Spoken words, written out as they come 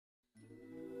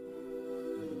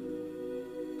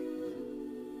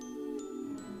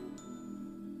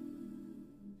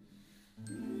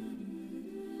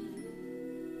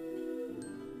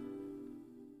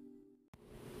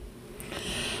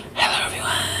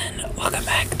welcome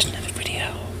back to another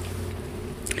video.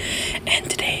 And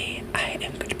today I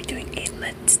am going to be doing a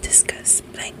Let's Discuss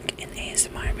Blank in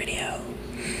ASMR video.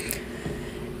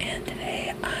 And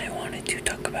today I wanted to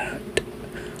talk about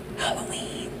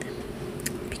Halloween,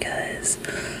 because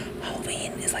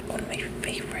Halloween is like one of my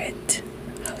favorite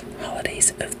holidays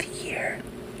of the year.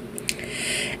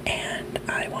 And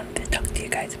I wanted to talk to you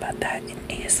guys about that in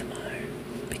ASMR,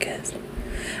 because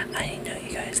I know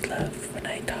you guys love when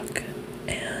I talk.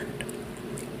 And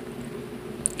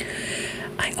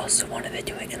I also wanted to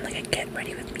do it in like a get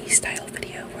ready with me style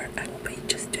video where I will be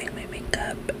just doing my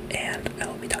makeup and I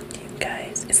will be talking to you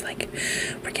guys. It's like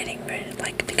we're getting ready,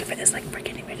 like think of it as like we're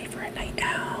getting ready for a night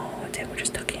out and we're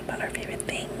just talking about our favorite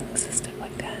things and stuff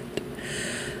like that.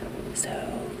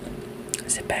 So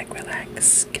sit back,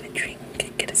 relax, get a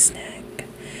drink, get a snack,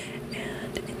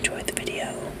 and enjoy the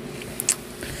video.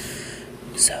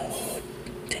 So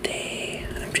today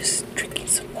I'm just drinking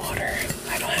some water.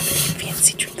 I don't have any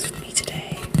fancy drinks with me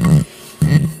today.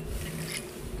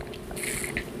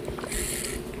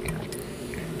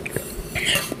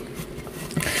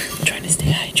 I'm trying to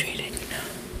stay hydrated, you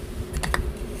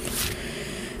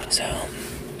know. So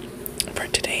for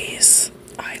today's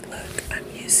eye look, I'm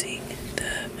using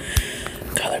the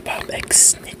ColourPop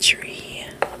X Snitchery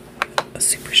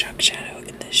Super Shock Shadow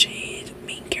in the shade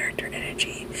Main Character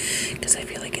Energy, because I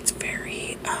feel like it's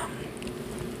very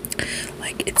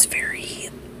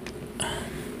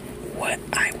what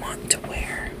I want to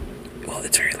wear. Well,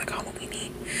 it's very like Halloweeny.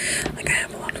 Like I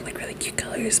have a lot of like really cute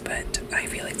colors, but I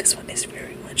feel like this one is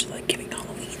very much like giving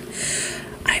Halloween.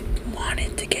 I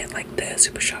wanted to get like the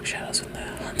Super Shock Shadows from the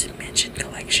Haunted Mansion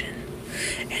collection,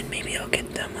 and maybe I'll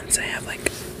get them once I have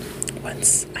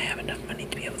enough money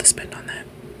to be able to spend on that.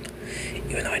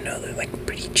 Even though I know they're like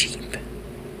pretty cheap.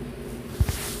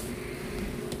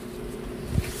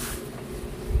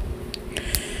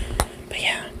 But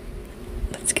yeah,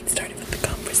 let's get started with the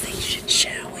conversation,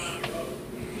 shall we?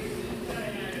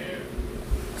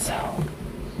 So,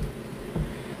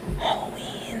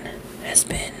 Halloween has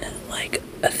been like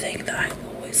a thing that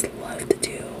I've always loved to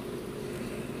do.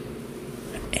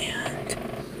 And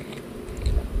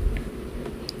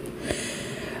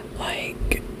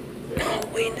like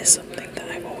Halloween is something that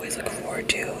I've always looked forward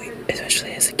to,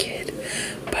 especially as a kid.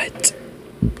 But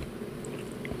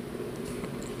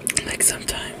like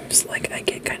sometimes like I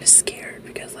get kind of scared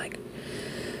because like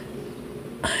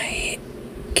I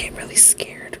get really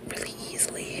scared really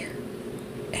easily,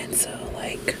 and so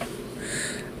like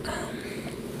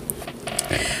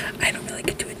I don't really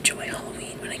get to enjoy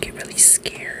Halloween when I get really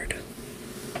scared,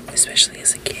 especially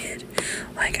as a kid.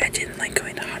 Like I didn't like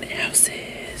going to haunted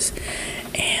houses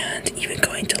and even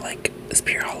going to like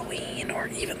Spirit Halloween or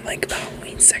even like the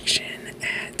Halloween section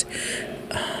at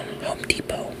Home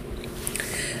Depot.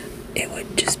 It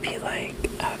would just be like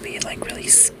I would be like really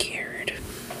scared.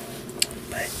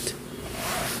 But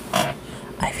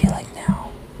I feel like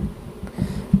now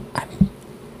I'm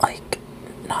like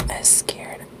not as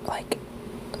scared. Like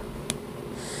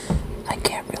I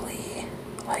can't really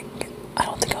like I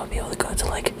don't think I would be able to go to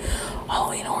like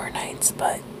Halloween Horror Nights,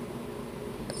 but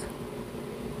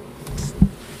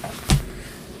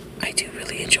I do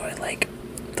really enjoy like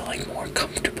the like more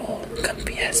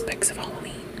comfy aspects of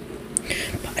Halloween.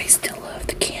 But I still love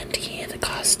the candy and the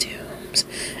costumes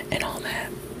and all that.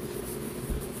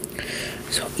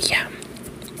 So yeah,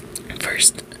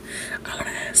 first I want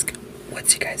to ask,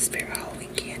 what's your guys' favorite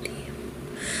Halloween candy?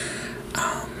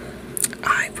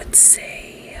 I would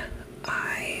say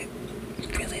I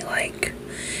really like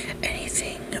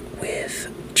anything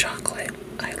with chocolate.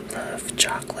 I love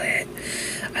chocolate.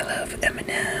 I love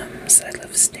M&M's. I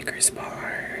love Snickers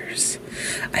bars.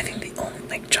 I think the only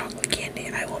like chocolate candy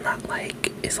I will not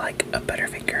like is like a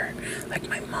Butterfinger. Like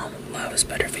my mom loves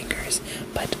Butterfingers,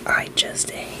 but I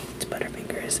just hate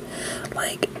Butterfingers.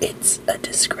 Like it's a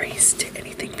disgrace to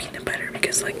anything peanut butter,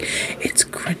 because like it's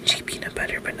crunchy peanut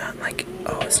butter, but not like,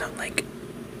 oh, it's not like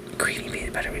creamy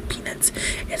peanut butter with peanuts.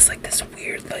 It's like this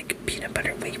weird like peanut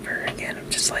butter wafer, and I'm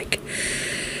just like,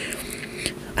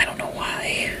 I don't know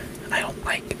why I don't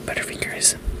like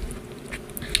Butterfingers.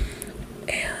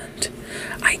 And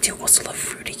I do also love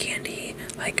fruity candy.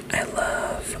 Like I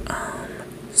love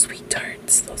sweet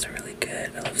tarts. Those are really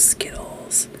good. I love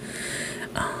Skittles.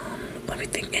 Let me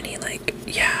think. Any like,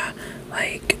 yeah,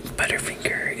 like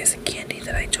Butterfinger is a candy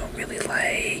that I don't really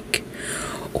like.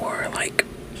 Or like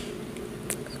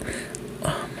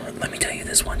let me tell you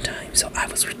this one time. So I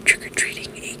was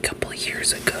trick-or-treating a couple of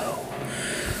years ago,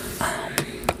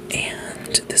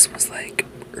 and this was like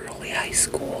early high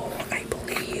school, I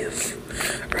believe.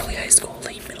 Early high school,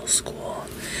 late middle school.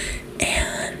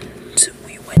 And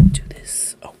we went to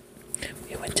this,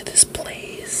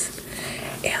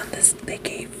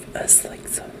 us like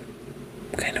some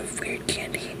kind of weird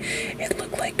candy. It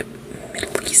looked like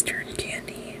Middle Eastern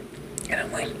candy. And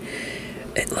I'm like,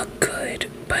 it looked good,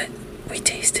 but we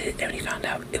tasted it and we found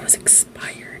out it was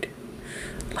expired.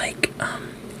 Like,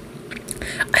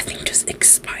 I think just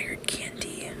expired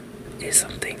candy is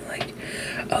something like,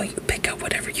 oh, you pick up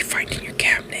whatever you find in your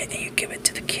cabinet and you give it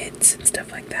to the kids and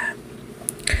stuff like that.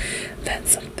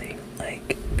 That's something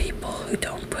like people who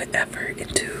don't put effort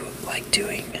into like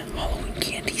doing Halloween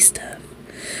candy stuff.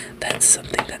 That's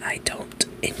something that I don't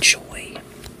enjoy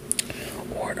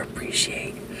or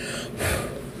appreciate.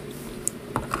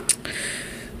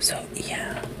 So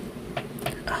yeah,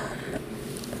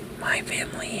 my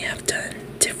family have done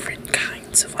different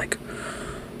kinds of like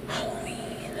Halloween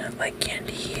like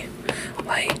candy.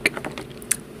 Like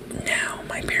now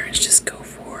my parents just go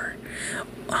for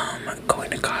going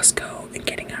to Costco and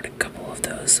getting out a couple of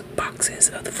those boxes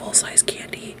of the full-size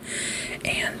candy,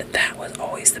 and that was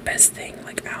always the best thing.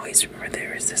 Like I always remember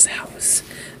there was this house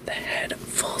that had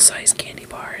full-size candy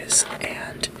bars,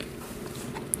 and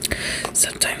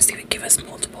sometimes they would give us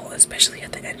multiple, especially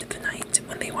at the end of the night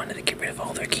when they wanted to get rid of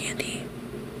all their candy,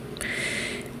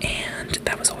 and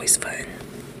that was always fun.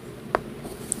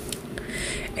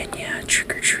 And yeah,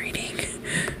 trick-or-treating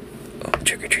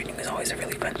was always a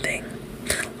really fun thing.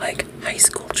 Like high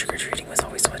school trick-or-treating was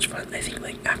always so much fun. I think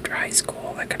like after high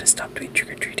school I kind of stopped doing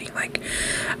trick-or-treating. Like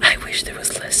I wish there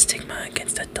was less stigma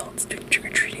against adults doing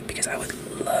trick-or-treating, because I would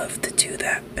love to do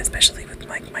that, especially with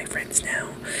like my friends now.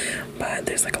 But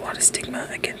there's like a lot of stigma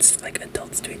against like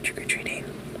adults doing trick-or-treating.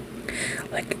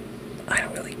 Like I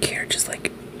don't really care, just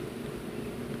like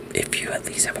if you at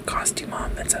least have a costume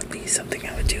on, that's at least something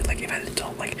I would do. Like if an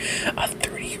adult, like a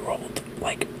 30-year-old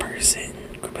like person,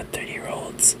 group of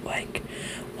 30-year-olds like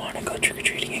want to go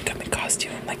trick-or-treating and come in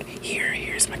costume, like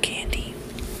here's my candy.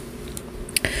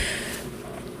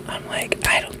 I'm like,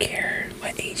 I don't care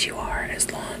what age you are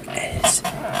as long as you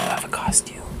have a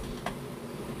costume.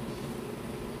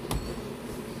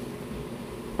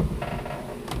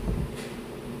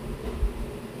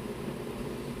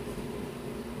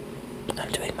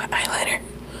 I'm doing my eyeliner.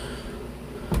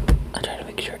 I'm trying to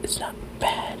make sure it's not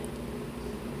bad.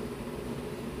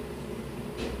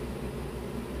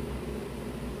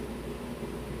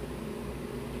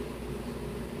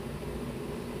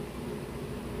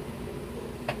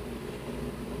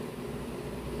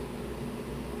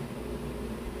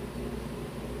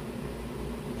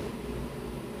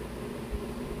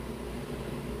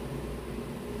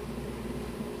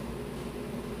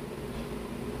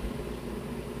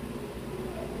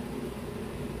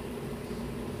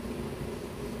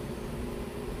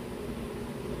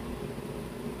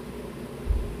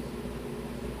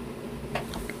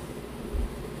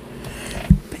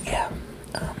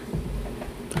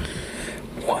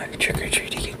 One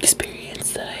trick-or-treating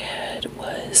experience that I had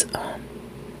was,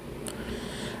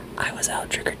 I was out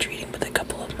trick-or-treating with a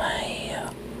couple of my,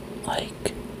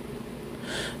 like,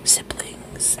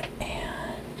 siblings,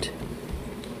 and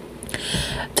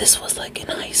this was, like, in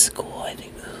high school. I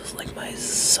think this was, like, my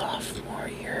sophomore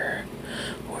year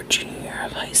or junior year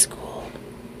of high school,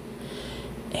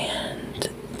 and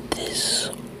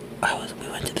we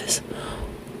went to this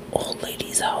old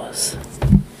lady's house,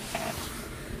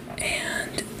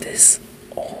 and this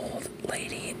old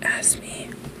lady asked me,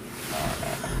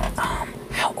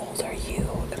 how old are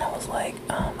you? And I was like,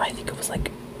 I think it was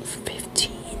like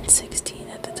 15, 16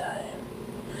 at the time.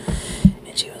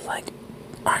 And she was like,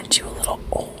 aren't you a little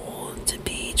old to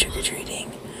be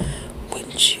trick-or-treating?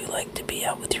 Wouldn't you like to be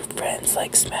out with your friends,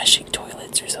 like smashing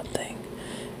toilets or something?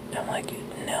 And I'm like,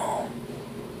 no.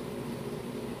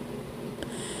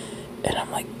 And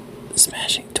I'm like,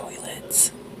 smashing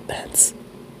toilets? That's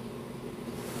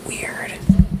weird.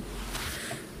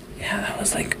 Yeah, that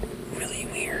was like really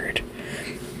weird,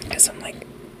 because I'm like,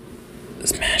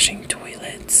 smashing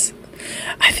toilets.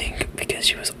 I think because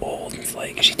she was old, it's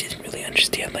like she didn't really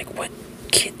understand like what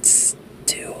kids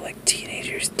do, like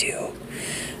teenagers do.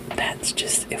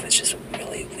 It was just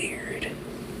really weird.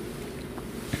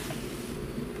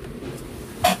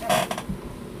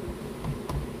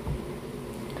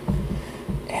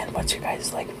 And what's your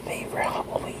guys' like favorite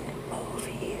Halloween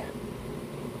movie?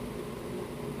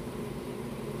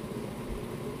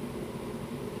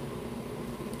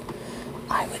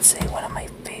 I would say one of my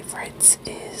favorites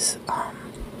is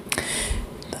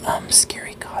the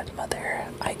Scary Godmother.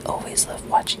 I always loved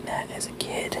watching that as a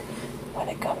kid when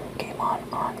it came on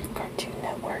Cartoon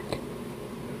Network.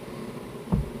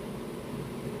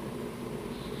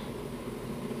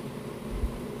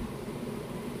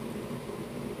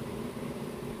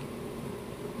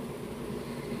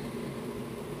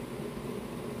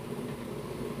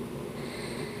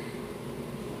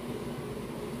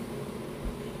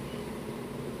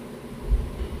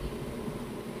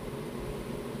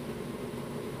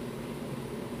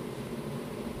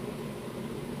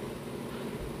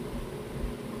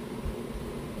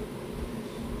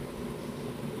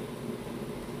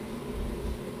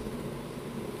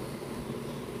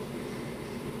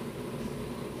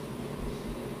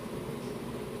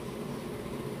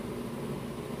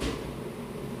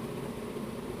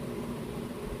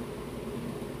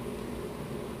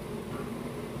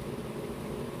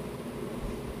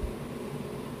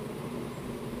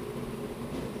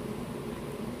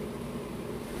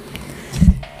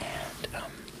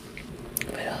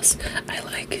 else? I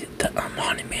like the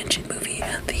Haunted Mansion movie,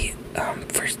 the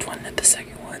first one and the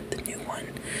second one, the new one.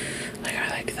 Like, I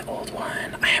like the old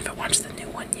one. I haven't watched the new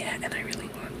one yet, and I really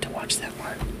want to watch that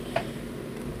one.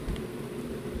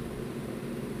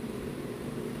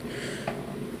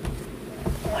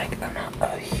 Like, I'm not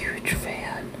a huge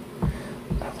fan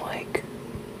of, like,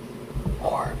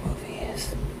 horror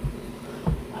movies.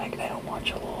 Like, I don't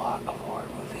watch a lot of horror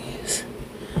movies.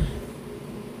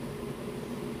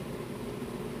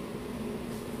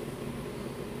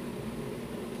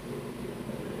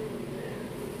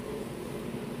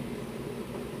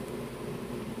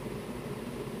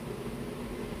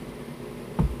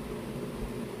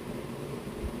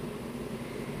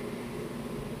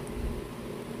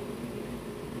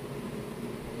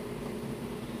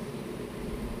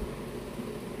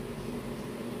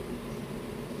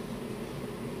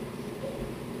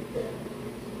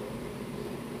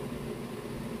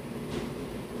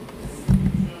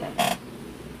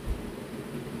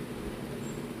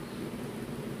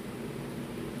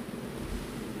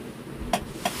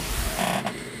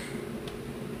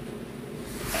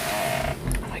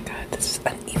 This is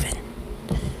uneven.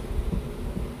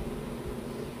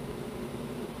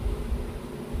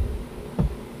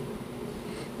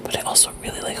 But I also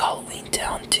really like Halloween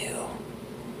Town too.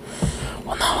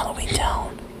 Well, not Halloween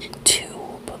Town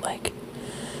 2, but like,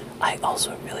 I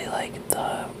also really like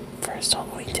the first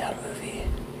Halloween Town movie.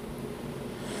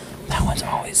 That one's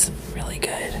always really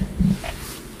good.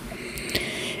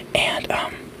 And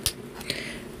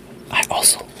I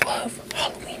also love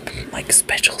Halloween like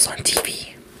specials on TV.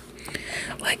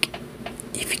 Like,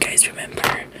 if you guys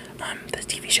remember the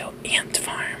TV show Ant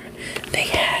Farm, they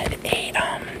had a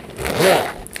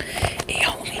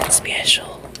Halloween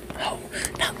special. Oh,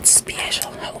 not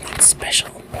special, Halloween special.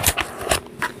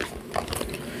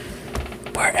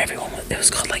 Where everyone was, it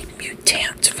was called like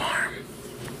Mutant Farm.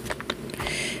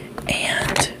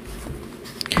 And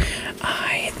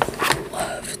I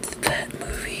loved that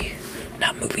movie.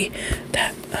 Not movie,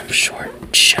 that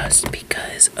short, just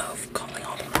because of calling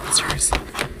all the monsters.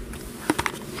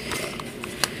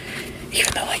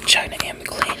 Even though like China Anne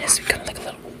McClain has become like a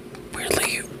little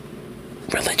weirdly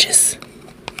religious,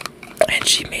 and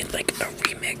she made like a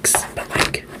remix, but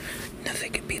like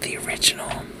nothing could be the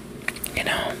original, you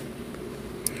know.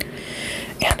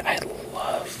 And I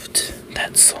loved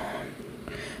that song.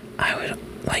 I would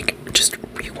like just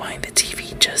rewind the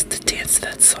TV just to dance to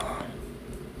that song.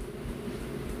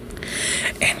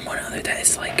 And one other that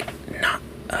is like not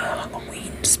a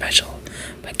Halloween special,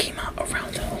 but came out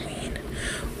around Halloween,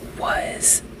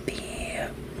 was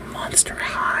the Monster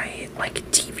High like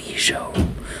TV show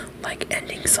like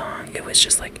ending song. It was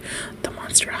just like the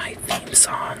Monster High theme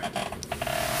song,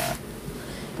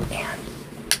 and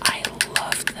I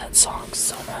loved that song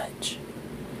so much.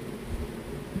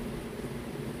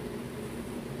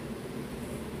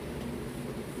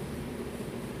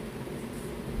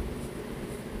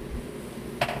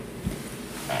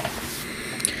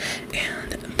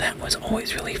 And that was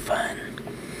always really fun.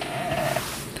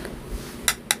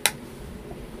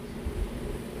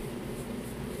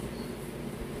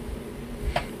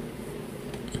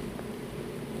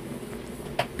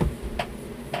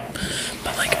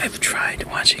 But like, I've tried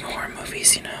watching horror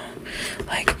movies, you know.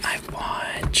 Like, I've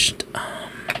watched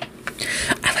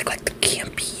I like the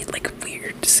campy, like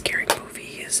weird, scary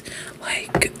movies.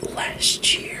 Like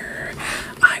last year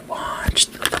I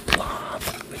watched The Blob,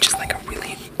 which is like a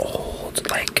really old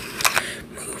like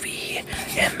movie,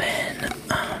 and then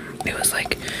it was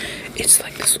like, it's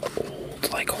like this old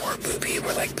like horror movie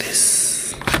where like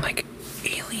this like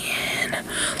alien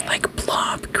like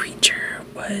blob creature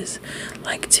was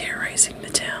like terrorizing the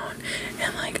town,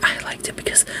 and like I liked it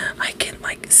because I can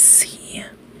like see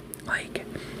like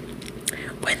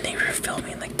when they were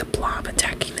filming like the blob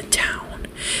attacking the town,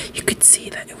 you could see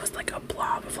that it was like a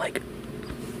blob of like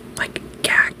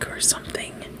gag or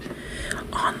something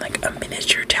on like a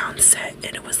miniature town set,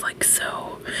 and it was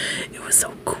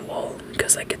so cool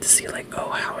because I get to see like, oh,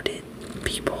 how did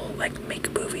people like make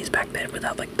movies back then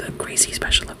without like the crazy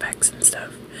special effects and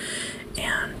stuff.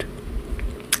 And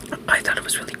I thought it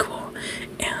was really cool.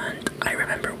 And I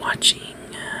remember watching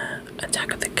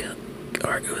Attack of the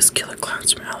Killer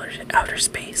Clowns from Outer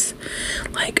Space.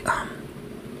 Like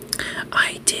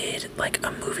I did like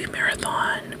a movie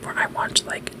marathon where I watched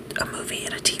like a movie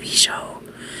and a TV show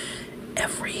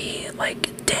every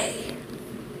like day,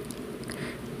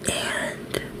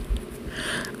 and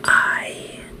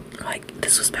I like,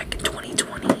 this was back in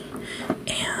 2020,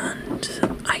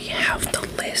 and I have the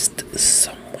list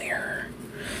somewhere,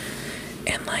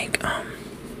 and like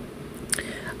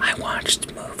I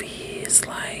watched movies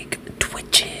like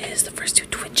Twitches, the first two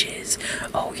Twitches. Twitches.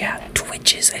 Oh yeah,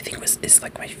 Twitches I think is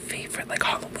like my favorite like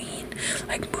Halloween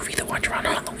like movie to watch around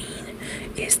Halloween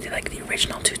is the like the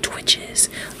original two Twitches.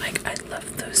 Like I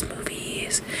love those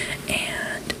movies.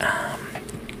 And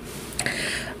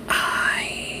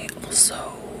I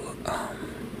also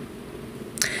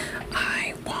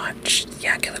I watched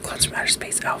Killer Clowns from Outer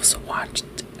Space. I also watched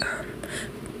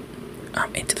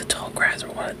Into the Tall Grass or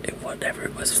whatever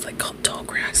it was like called Tall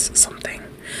Grass something.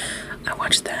 I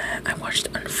watched that. I watched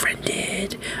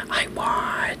Unfriended. I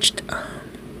watched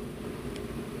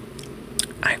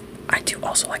I do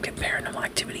also like the Paranormal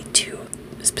Activity 2,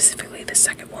 specifically the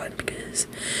second one, because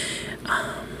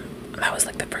that was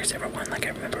like the first ever one. Like I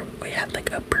remember we had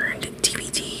like a burned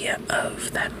DVD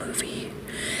of that movie,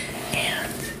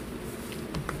 and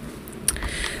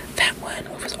that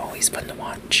one was always fun to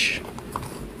watch.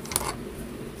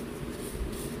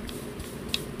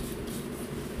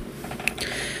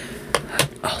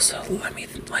 Also, let me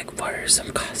like, what are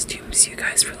some costumes you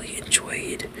guys really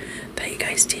enjoyed that you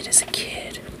guys did as a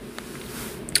kid?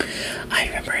 I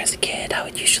remember as a kid, I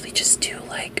would usually just do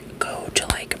like go to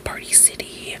like Party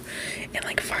City and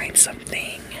like find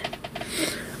something.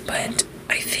 But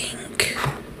I think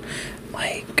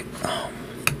like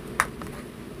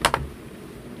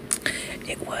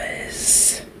it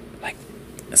was like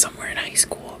somewhere in high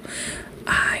school,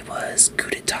 I was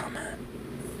Gudetama,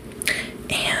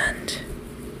 and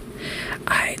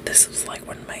this was like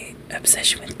when my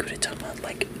obsession with Gudetama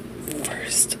like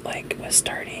first like was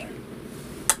starting.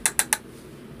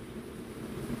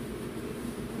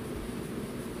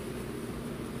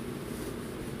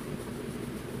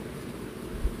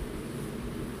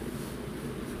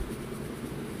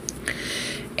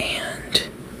 And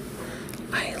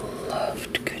I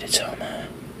loved Gudetama.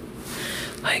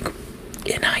 Like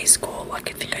in high school, like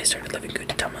I think I started loving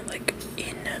Gudetama like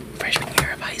in freshman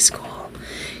year of high school.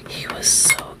 He was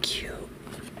so cute,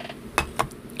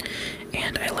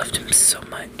 and I loved him so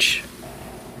much.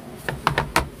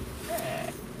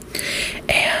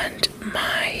 And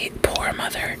my poor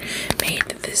mother made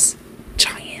this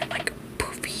giant like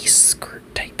poofy skirt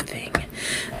type thing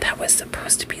that was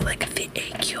supposed to be like the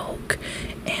egg yolk,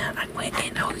 and I went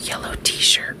in a yellow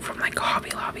t-shirt from like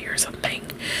Hobby Lobby or something.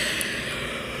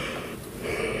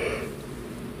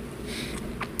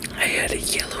 I had a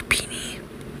yellow beanie,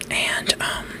 and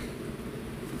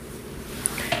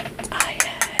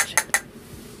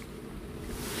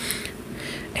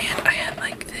I had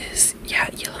like this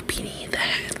yellow beanie that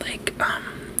had like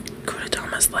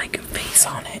Gudetama's like face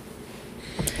on it.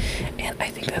 And I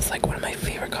think that's like one of my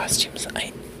favorite costumes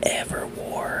I ever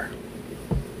wore.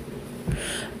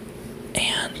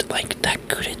 And like that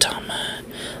Gudetama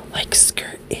like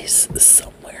skirt is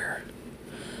somewhere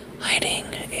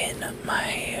hiding in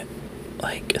my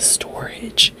like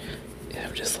storage. And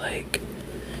I'm just like,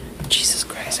 Jesus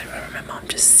Christ, I remember my mom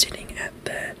just sitting at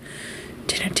the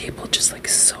dinner table just like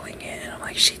sewing it, and I'm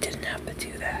like, she didn't have to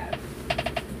do that.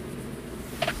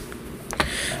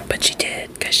 But she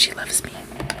did, because she loves me.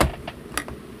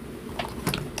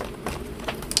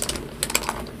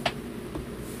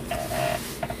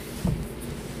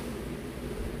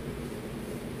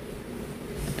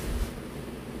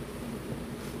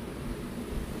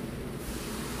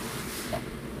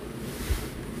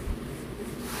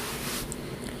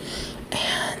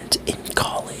 And in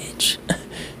college,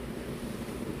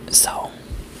 so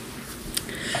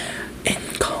in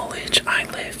college I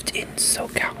lived in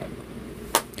SoCal,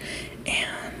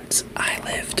 and I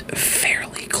lived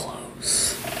fairly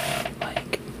close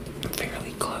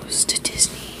to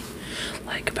Disney,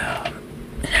 like about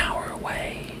an hour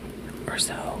away or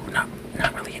so. Not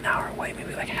really an hour away,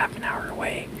 maybe like half an hour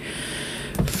away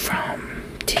from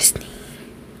Disney.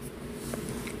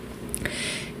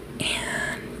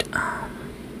 And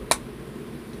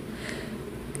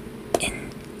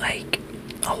in like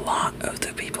a lot of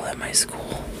the people at my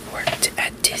school worked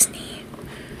at Disney,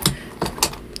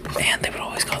 and they would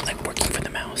always call it like working for the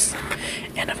mouse.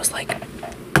 And I was like,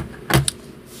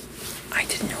 I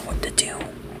didn't know what to do.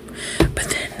 But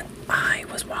then I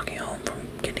was walking home from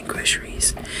getting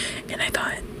groceries, and I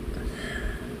thought,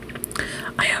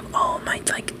 I have all my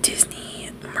like Disney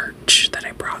merch that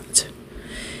I brought,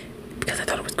 because I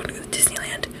thought I was going to go to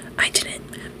Disneyland. I didn't,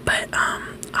 but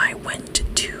I went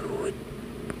to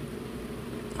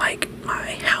like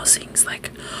my housing's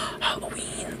like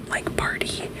Halloween like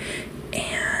party,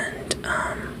 and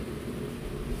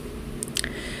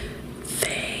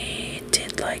they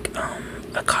did like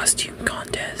a costume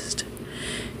contest,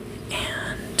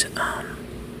 and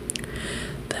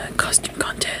the costume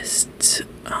contest,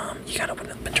 you gotta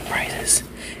win a bunch of prizes.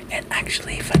 And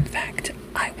actually, fun fact,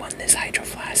 I won this hydro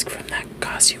flask from that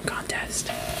costume contest.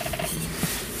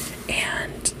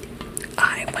 and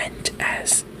I went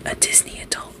as a Disney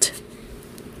adult.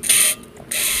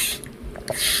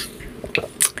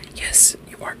 Yes,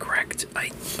 you are correct.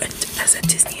 I went as a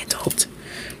Disney adult.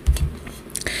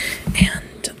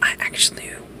 And I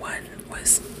actually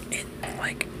was in,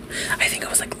 like, I think I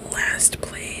was like last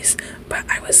place, but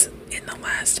I was in the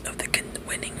last of the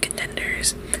winning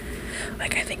contenders.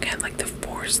 Like, I think I had like the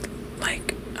fourth,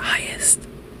 like, highest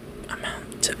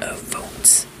amount of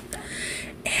votes.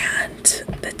 And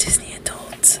the Disney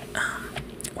adults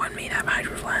won me that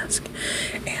Hydro Flask.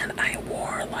 And I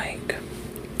wore, like,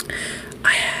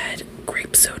 I had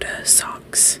grape soda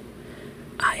socks.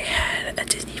 I had a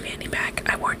Disney fanny pack.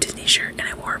 I wore a Disney shirt, and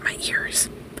I wore my ears.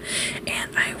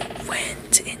 And I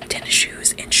went in tennis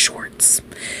shoes and shorts.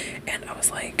 And I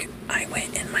was like, I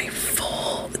went in my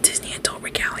full Disney adult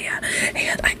regalia.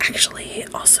 And I actually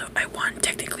also, I won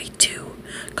technically 2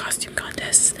 costume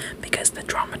contests, because the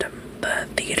the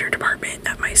theater department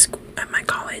at my school, at my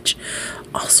college,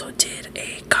 also did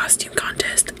a costume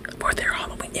contest for their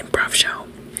Halloween improv show.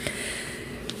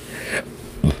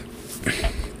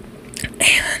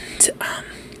 And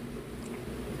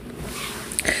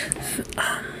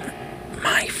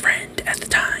my friend at the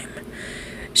time,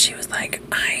 she was like,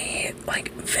 I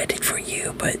like vetted for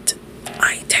you, but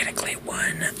I technically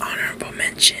won honorable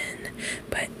mention,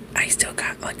 but I still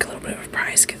got like a little bit of a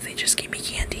prize because they just gave me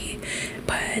candy.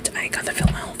 But I got to fill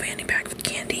my whole fanny pack with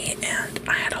candy, and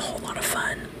I had a whole lot of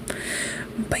fun.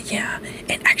 But yeah,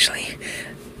 and actually,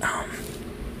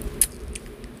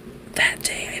 that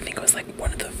day, I think it was like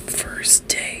one of the first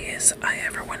days I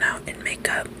ever went out in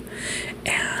makeup,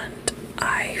 and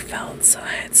I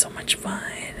had so much fun.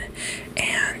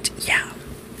 And yeah,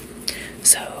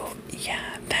 so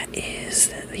yeah, that is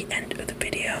the end of the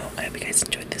video. I hope you guys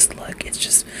enjoyed this look. It's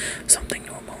just something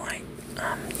normal I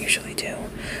usually do,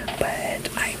 but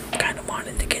I kind of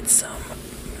wanted to get some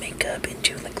makeup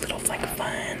into like little like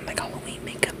fun like Halloween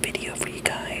makeup video for you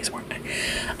guys, where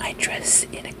I dress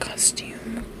in a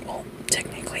costume, well,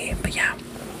 technically, but yeah.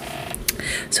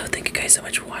 So thank you guys so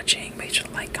much for watching. Make sure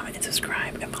to like, comment, and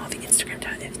subscribe, and follow the Instagram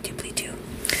down if you please do.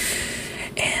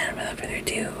 And without further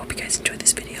ado, hope you guys enjoyed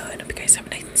this video, and hope you guys have a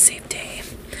nice and safe